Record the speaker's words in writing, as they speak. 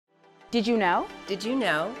Did you know? Did you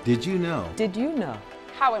know? Did you know? Did you know?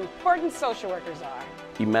 How important social workers are.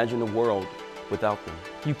 Imagine a world without them.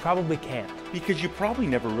 You probably can't. Because you probably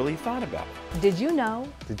never really thought about it. Did you know?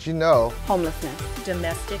 Did you know? Homelessness,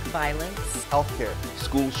 Domestic violence, Healthcare,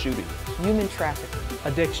 School shootings, Human trafficking,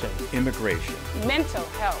 addiction, Immigration, Mental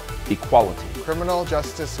health, equality, criminal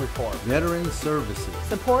justice reform, Veteran services.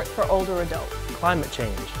 support for older adults. climate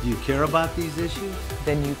change. Do you care about these issues?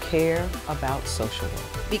 Then you care about social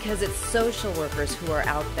work. because it's social workers who are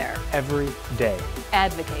out there. Every day.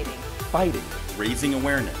 Advocating. fighting, raising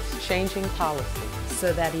awareness. Changing policy.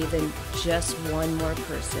 So that even just one more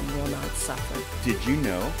person will not suffer. Did you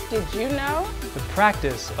know? Did you know? The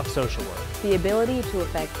practice of social work. The ability to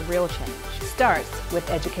affect real change starts with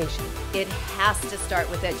education. It has to start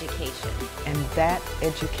with education. And that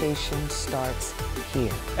education starts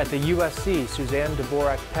here. At the USC Suzanne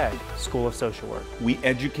Dworak-Peck School of Social Work. We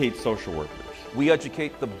educate social workers. we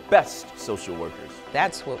educate the best social workers.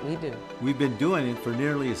 That's what we do. We've been doing it for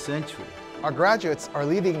nearly a century. Our graduates are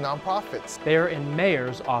leading nonprofits. They are in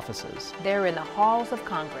mayor's offices. They're in the halls of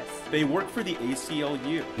Congress. They work for the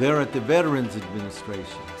ACLU. They're at the Veterans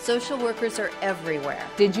Administration. Social workers are everywhere.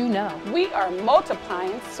 Did you know? We are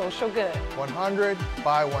multiplying social good. 100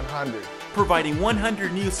 by 100. Providing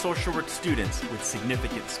 100 new social work students with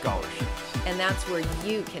significant scholarships. And that's where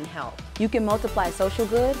you can help. You can multiply social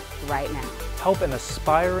good right now. Help an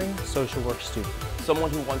aspiring social work student. Someone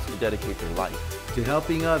who wants to dedicate their life To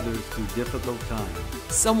helping others through difficult times.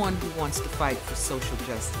 Someone who wants to fight for social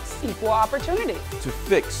justice. Equal opportunity. to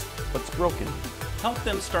fix what's broken. Help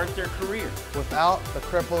them start their career. Without the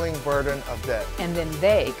crippling burden of debt. And then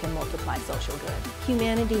they can multiply social good.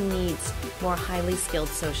 Humanity needs more highly skilled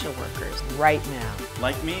social workers. Right now.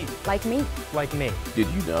 Like me. Like me. Like me. Did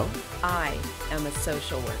you know? I am a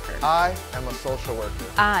social worker. I am a social worker.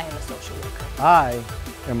 I am a social worker. I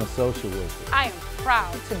am a social worker. I am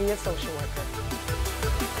proud to be a social worker.